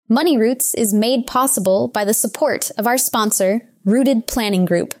Money Roots is made possible by the support of our sponsor, Rooted Planning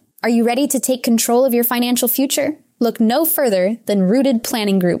Group. Are you ready to take control of your financial future? Look no further than Rooted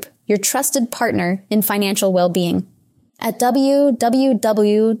Planning Group, your trusted partner in financial well-being. At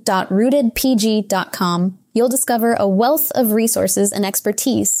www.rootedpg.com, you'll discover a wealth of resources and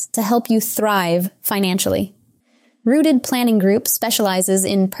expertise to help you thrive financially. Rooted Planning Group specializes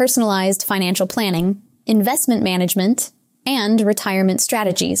in personalized financial planning, investment management, and retirement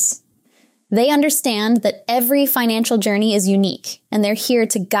strategies. They understand that every financial journey is unique, and they're here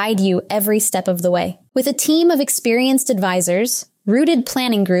to guide you every step of the way. With a team of experienced advisors, Rooted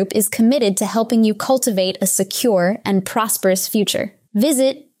Planning Group is committed to helping you cultivate a secure and prosperous future.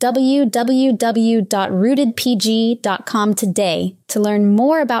 Visit www.rootedpg.com today to learn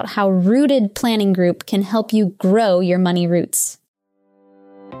more about how Rooted Planning Group can help you grow your money roots.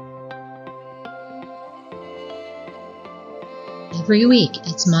 Every week,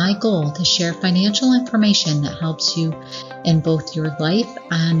 it's my goal to share financial information that helps you in both your life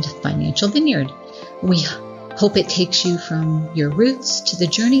and financial vineyard. We hope it takes you from your roots to the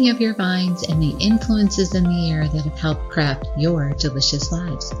journey of your vines and the influences in the air that have helped craft your delicious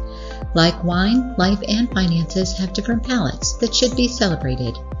lives. Like wine, life and finances have different palates that should be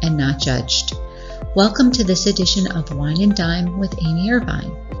celebrated and not judged. Welcome to this edition of Wine and Dime with Amy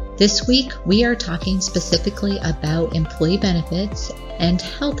Irvine. This week, we are talking specifically about employee benefits and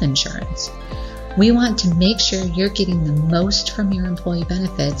health insurance. We want to make sure you're getting the most from your employee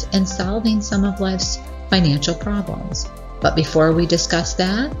benefits and solving some of life's financial problems. But before we discuss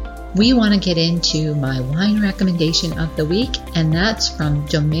that, we want to get into my wine recommendation of the week, and that's from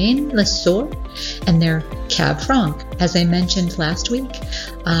Domaine Le Sœur and their Cab Franc. As I mentioned last week,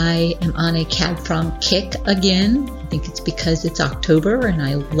 I am on a Cab Franc kick again. I think it's because it's October and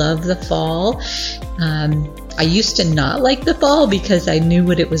I love the fall. I used to not like the fall because I knew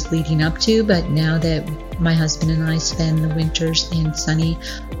what it was leading up to, but now that my husband and I spend the winters in sunny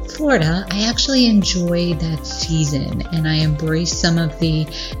Florida, I actually enjoy that season and I embrace some of the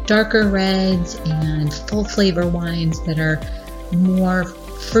darker reds and full flavor wines that are more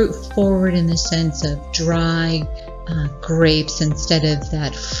fruit forward in the sense of dry grapes instead of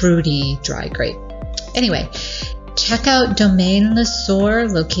that fruity dry grape. Anyway, check out Domaine Le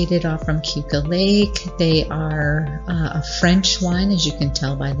Sœur, located off from Keuka Lake. They are a French wine, as you can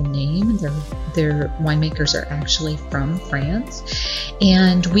tell by the name. Their winemakers are actually from France.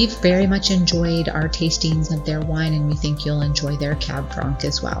 And we've very much enjoyed our tastings of their wine, and we think you'll enjoy their Cab Franc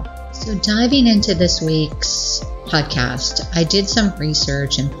as well. So diving into this week's podcast, I did some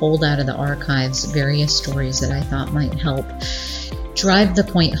research and pulled out of the archives various stories that I thought might help drive the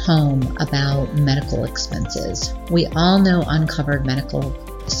point home about medical expenses. We all know uncovered medical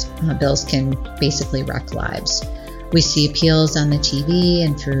bills can basically wreck lives. We see appeals on the TV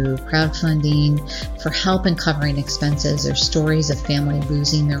and through crowdfunding for help in covering expenses or stories of family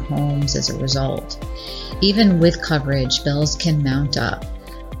losing their homes as a result. Even with coverage, bills can mount up.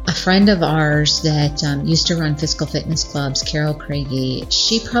 A friend of ours that used to run Fiscal Fitness Clubs, Carol Craigie,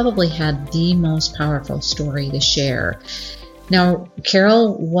 she probably had the most powerful story to share. Now,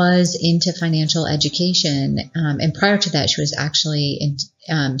 Carol was into financial education, and prior to that, she was actually in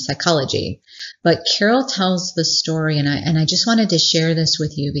psychology. But Carol tells the story, and I just wanted to share this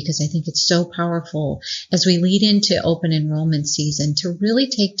with you because I think it's so powerful as we lead into open enrollment season to really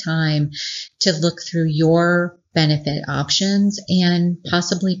take time to look through your benefit options and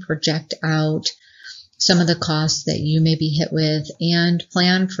possibly project out some of the costs that you may be hit with and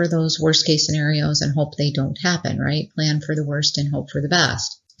plan for those worst case scenarios and hope they don't happen, right? Plan for the worst and hope for the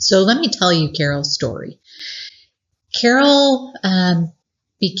best. So let me tell you Carol's story. Carol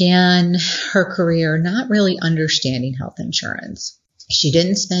began her career not really understanding health insurance. She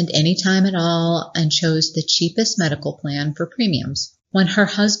didn't spend any time at all and chose the cheapest medical plan for premiums. When her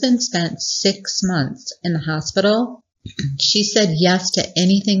husband spent 6 months in the hospital, she said yes to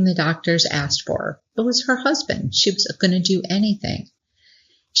anything the doctors asked for. It was her husband. She was going to do anything.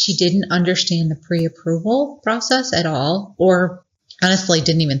 She didn't understand the pre-approval process at all, or honestly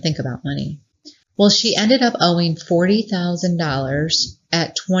didn't even think about money. Well, she ended up owing $40,000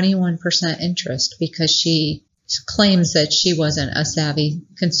 at 21% interest because she claims that she wasn't a savvy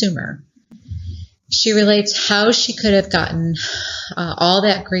consumer. She relates how she could have gotten all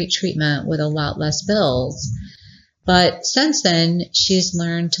that great treatment with a lot less bills. But since then, she's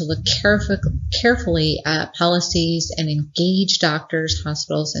learned to look carefully at policies and engage doctors,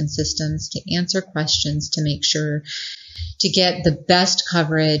 hospitals, and systems to answer questions to make sure to get the best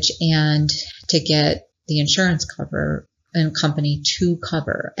coverage and to get the insurance company to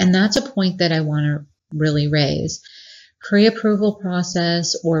cover. And that's a point that I want to really raise. pre-approval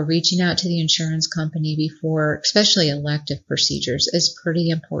process or reaching out to the insurance company before, especially elective procedures, is pretty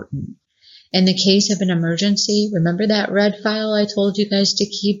important. In the case of an emergency, remember that red file I told you guys to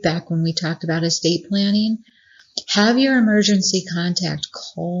keep back when we talked about estate planning? Have your emergency contact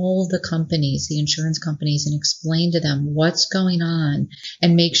call the companies, the insurance companies, and explain to them what's going on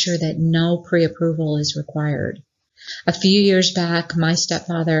and make sure that no pre-approval is required. A few years back, my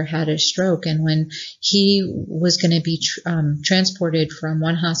stepfather had a stroke, and when he was going to be transported from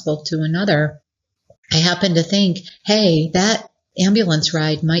one hospital to another, I happened to think, hey, that ambulance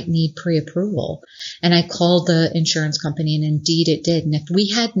ride might need pre-approval. And I called the insurance company, and indeed it did. And if we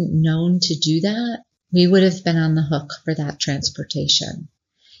hadn't known to do that, we would have been on the hook for that transportation.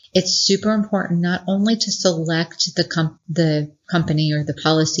 It's super important not only to select the company or the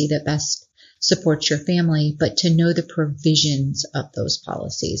policy that best supports your family, but to know the provisions of those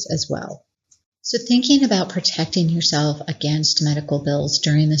policies as well. So thinking about protecting yourself against medical bills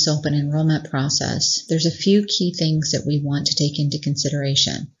during this open enrollment process, there's a few key things that we want to take into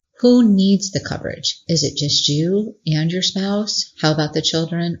consideration. Who needs the coverage? Is it just you and your spouse? How about the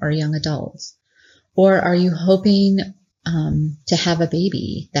children or young adults? Or are you hoping to have a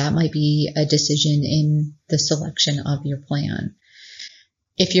baby? That might be a decision in the selection of your plan.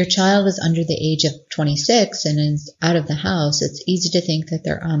 If your child is under the age of 26 and is out of the house, it's easy to think that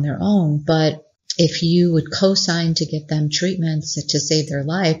they're on their own. But if you would co-sign to get them treatments to save their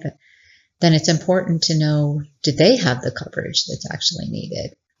life, then it's important to know, do they have the coverage that's actually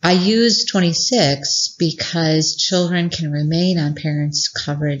needed? I use 26 because children can remain on parents'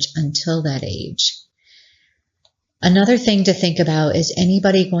 coverage until that age. Another thing to think about is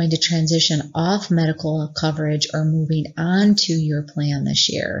anybody going to transition off medical coverage or moving on to your plan this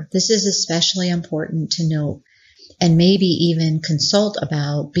year. This is especially important to note and maybe even consult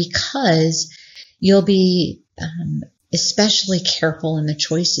about, because you'll be especially careful in the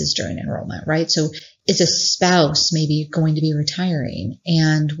choices during enrollment, right? So is a spouse maybe going to be retiring,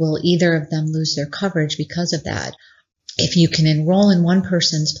 and will either of them lose their coverage because of that? If you can enroll in one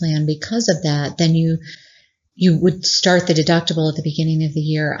person's plan because of that, then you would start the deductible at the beginning of the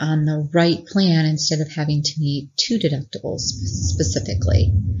year on the right plan instead of having to meet two deductibles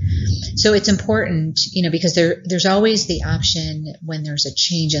specifically. So it's important, because there's always the option when there's a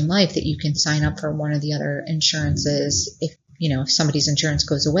change in life that you can sign up for one of the other insurances if somebody's insurance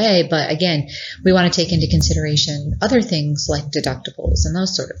goes away. But again, we want to take into consideration other things like deductibles and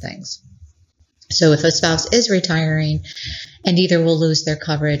those sort of things. So if a spouse is retiring and either will lose their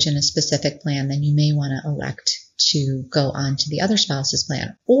coverage in a specific plan, then you may want to elect to go on to the other spouse's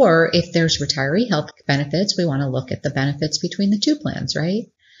plan. Or if there's retiree health benefits, we want to look at the benefits between the two plans, right?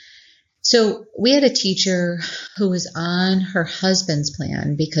 So we had a teacher who was on her husband's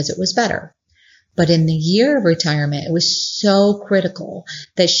plan because it was better. But in the year of retirement, it was so critical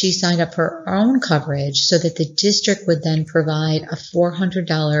that she signed up for her own coverage so that the district would then provide a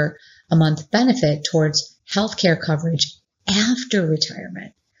 $400 a month benefit towards healthcare coverage after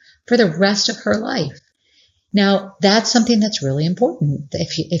retirement for the rest of her life. Now, that's something that's really important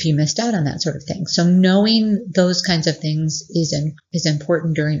if you missed out on that sort of thing. So knowing those kinds of things is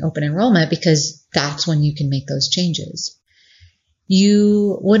important during open enrollment, because that's when you can make those changes.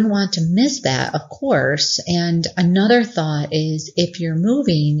 You wouldn't want to miss that, of course. And another thought is, if you're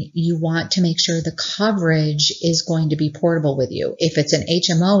moving, you want to make sure the coverage is going to be portable with you. If it's an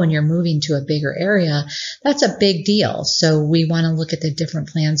HMO and you're moving to a bigger area, that's a big deal. So we want to look at the different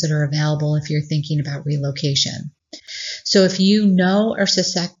plans that are available if you're thinking about relocation. So if you know or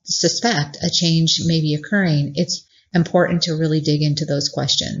suspect a change may be occurring, it's important to really dig into those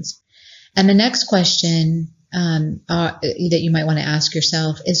questions. And the next question that you might want to ask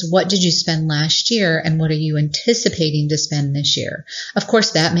yourself is, what did you spend last year and what are you anticipating to spend this year? Of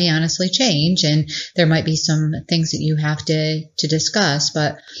course, that may honestly change, and there might be some things that you have to discuss,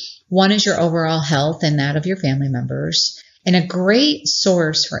 but one is your overall health and that of your family members. And a great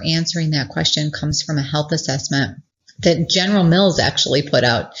source for answering that question comes from a health assessment that General Mills actually put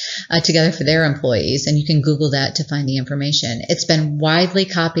out together for their employees, and you can Google that to find the information. It's been widely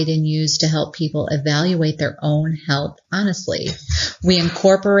copied and used to help people evaluate their own health honestly. We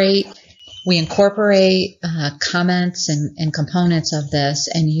incorporate comments and components of this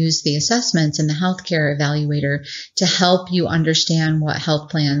and use the assessments in the healthcare evaluator to help you understand what health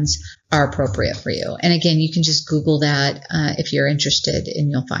plans are appropriate for you. And again, you can just Google that if you're interested,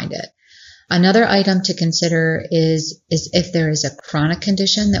 and you'll find it. Another item to consider is if there is a chronic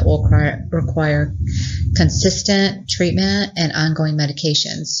condition that will require consistent treatment and ongoing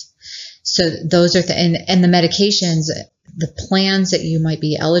medications. So those are and the medications, the plans that you might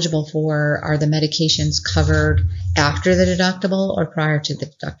be eligible for, are the medications covered after the deductible or prior to the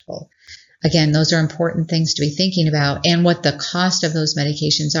deductible? Again, those are important things to be thinking about, and what the cost of those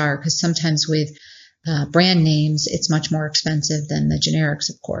medications are, because sometimes with brand names, it's much more expensive than the generics,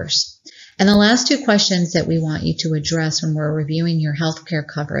 of course. And the last two questions that we want you to address when we're reviewing your healthcare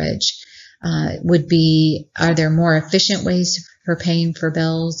coverage would be, are there more efficient ways for paying for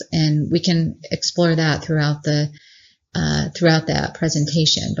bills? And we can explore that throughout that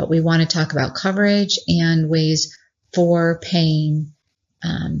presentation. But we want to talk about coverage and ways for paying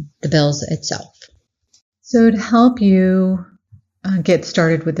the bills itself. So to help you get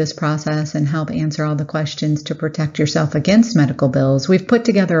started with this process and help answer all the questions to protect yourself against medical bills, we've put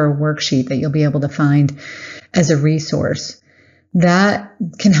together a worksheet that you'll be able to find as a resource that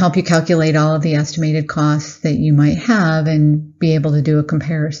can help you calculate all of the estimated costs that you might have and be able to do a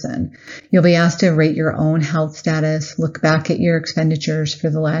comparison. You'll be asked to rate your own health status, look back at your expenditures for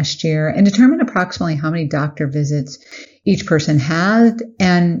the last year, and determine approximately how many doctor visits each person had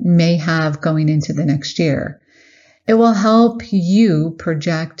and may have going into the next year. It will help you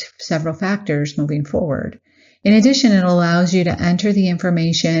project several factors moving forward. In addition, it allows you to enter the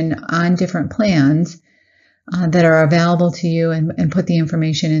information on different plans that are available to you and put the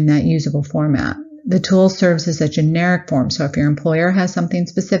information in that usable format. The tool serves as a generic form, so if your employer has something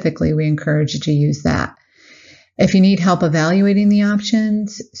specifically, we encourage you to use that. If you need help evaluating the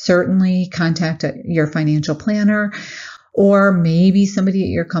options, certainly contact your financial planner, or maybe somebody at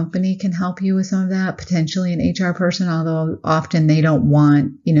your company can help you with some of that, potentially an HR person, although often they don't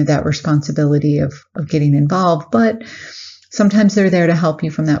want, that responsibility of getting involved, but sometimes they're there to help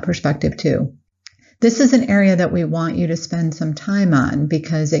you from that perspective too. This is an area that we want you to spend some time on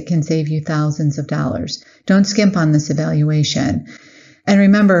because it can save you thousands of dollars. Don't skimp on this evaluation. And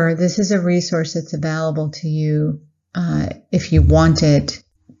remember, this is a resource that's available to you if you want it,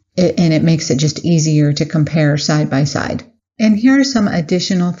 and it makes it just easier to compare side by side. And here are some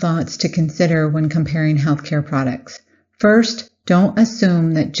additional thoughts to consider when comparing healthcare products. First, don't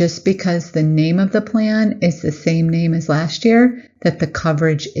assume that just because the name of the plan is the same name as last year, that the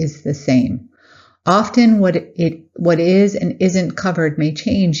coverage is the same. Often what is and isn't covered may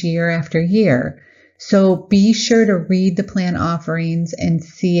change year after year. So be sure to read the plan offerings and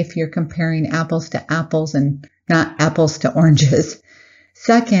see if you're comparing apples to apples and not apples to oranges.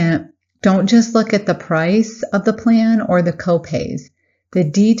 Second, don't just look at the price of the plan or the copays. The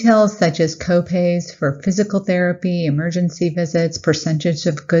details such as copays for physical therapy, emergency visits, percentage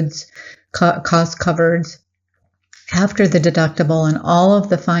of goods cost covered after the deductible, and all of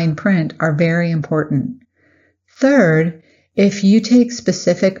the fine print are very important. Third, if you take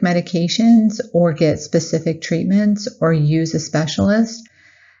specific medications or get specific treatments or use a specialist,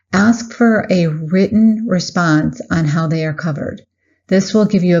 ask for a written response on how they are covered. This will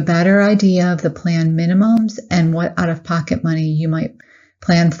give you a better idea of the plan minimums and what out-of-pocket money you might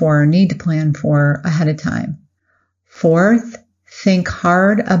plan for or need to plan for ahead of time. Fourth, think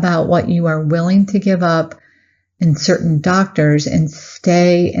hard about what you are willing to give up in certain doctors and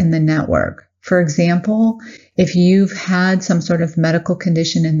stay in the network. For example, if you've had some sort of medical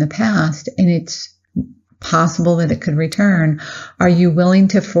condition in the past and it's possible that it could return, are you willing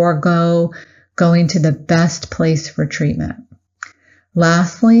to forego going to the best place for treatment?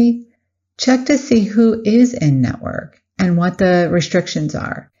 Lastly, check to see who is in network and what the restrictions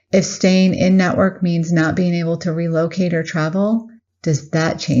are. If staying in network means not being able to relocate or travel, does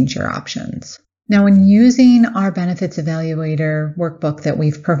that change your options? Now, when using our Benefits Evaluator workbook that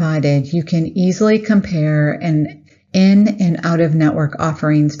we've provided, you can easily compare in and out of network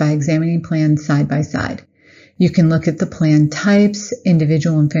offerings by examining plans side by side. You can look at the plan types,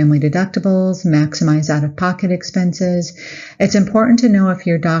 individual and family deductibles, maximize out-of-pocket expenses. It's important to know if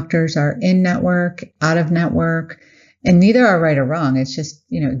your doctors are in network, out of network, and neither are right or wrong. It's just,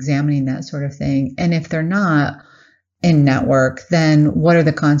 examining that sort of thing. And if they're not in network, then what are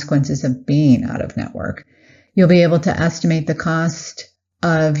the consequences of being out of network? You'll be able to estimate the cost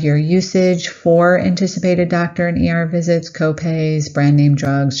of your usage for anticipated doctor and ER visits, copays, brand name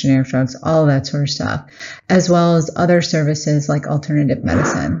drugs, generic drugs, all that sort of stuff, as well as other services like alternative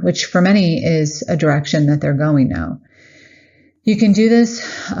medicine, which for many is a direction that they're going now. You can do this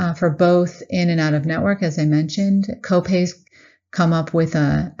for both in and out of network, as I mentioned. Copays come up with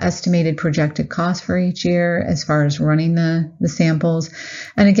an estimated projected cost for each year as far as running the samples.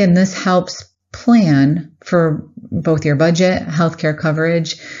 And again, this helps plan for both your budget, healthcare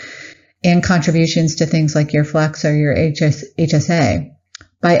coverage, and contributions to things like your Flex or your HSA.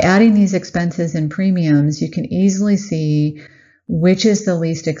 By adding these expenses and premiums, you can easily see which is the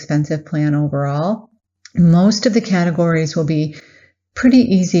least expensive plan overall Most of the categories will be pretty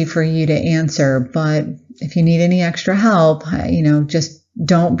easy for you to answer, but if you need any extra help, just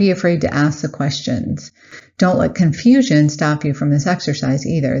don't be afraid to ask the questions. Don't let confusion stop you from this exercise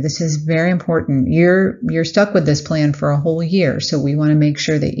either. This is very important. You're stuck with this plan for a whole year, so we want to make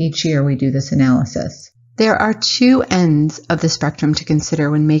sure that each year we do this analysis. There are two ends of the spectrum to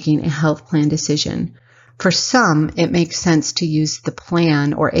consider when making a health plan decision. For some, it makes sense to use the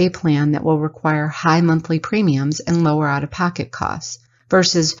plan or a plan that will require high monthly premiums and lower out-of-pocket costs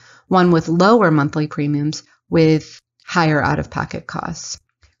versus one with lower monthly premiums with higher out-of-pocket costs.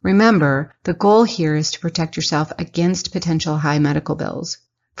 Remember, the goal here is to protect yourself against potential high medical bills.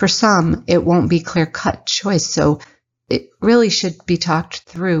 For some, it won't be clear-cut choice, so it really should be talked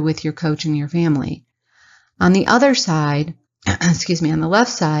through with your coach and your family. On the other side, on the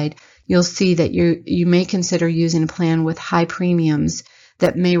left side, you'll see that you may consider using a plan with high premiums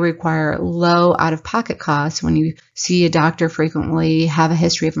that may require low out-of-pocket costs when you see a doctor frequently, have a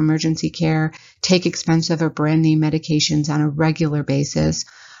history of emergency care, take expensive or brand name medications on a regular basis,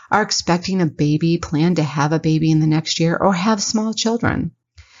 are expecting a baby, plan to have a baby in the next year, or have small children.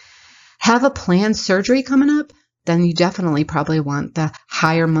 Have a planned surgery coming up? Then you definitely probably want the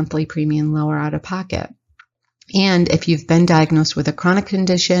higher monthly premium, lower out-of-pocket. And if you've been diagnosed with a chronic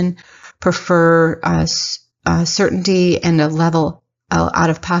condition, prefer certainty and a level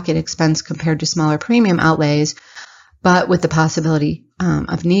out-of-pocket expense compared to smaller premium outlays, but with the possibility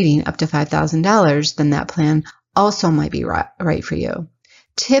of needing up to $5,000, then that plan also might be right for you.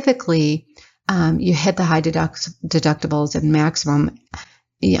 Typically, you hit the high deductibles and maximum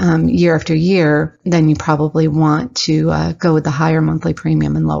year after year, then you probably want to go with the higher monthly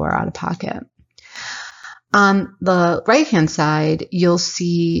premium and lower out-of-pocket. On the right-hand side, you'll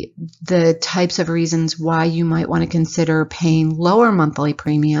see the types of reasons why you might want to consider paying lower monthly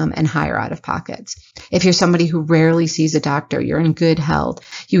premium and higher out-of-pockets. If you're somebody who rarely sees a doctor, you're in good health,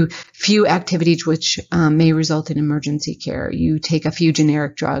 you few activities which may result in emergency care, you take a few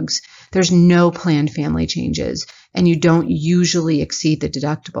generic drugs, there's no planned family changes, and you don't usually exceed the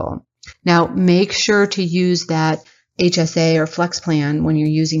deductible. Now, make sure to use that HSA or flex plan when you're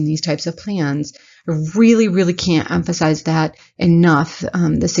using these types of plans. I really, really can't emphasize that enough.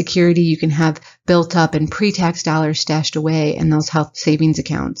 The security you can have built up in pre-tax dollars stashed away in those health savings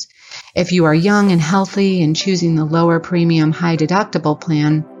accounts. If you are young and healthy and choosing the lower premium, high deductible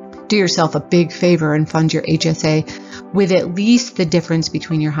plan, do yourself a big favor and fund your HSA with at least the difference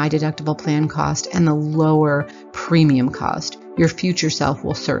between your high deductible plan cost and the lower premium cost. Your future self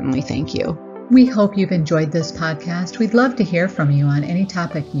will certainly thank you. We hope you've enjoyed this podcast. We'd love to hear from you on any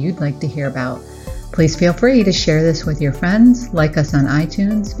topic you'd like to hear about. Please feel free to share this with your friends, like us on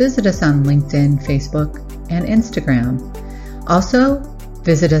iTunes, visit us on LinkedIn, Facebook, and Instagram. Also,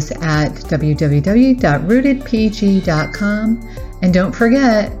 visit us at www.rootedpg.com. And don't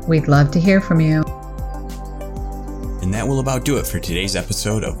forget, we'd love to hear from you. And that will about do it for today's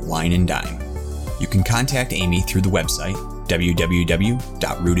episode of Wine and Dime. You can contact Amy through the website,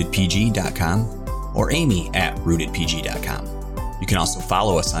 www.rootedpg.com, or amy@rootedpg.com. You can also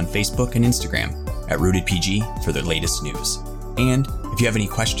follow us on Facebook and Instagram at RootedPG for the latest news. And if you have any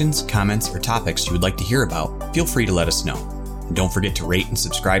questions, comments, or topics you would like to hear about, feel free to let us know. And don't forget to rate and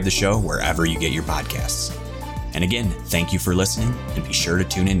subscribe the show wherever you get your podcasts. And again, thank you for listening, and be sure to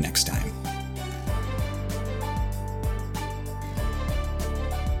tune in next time.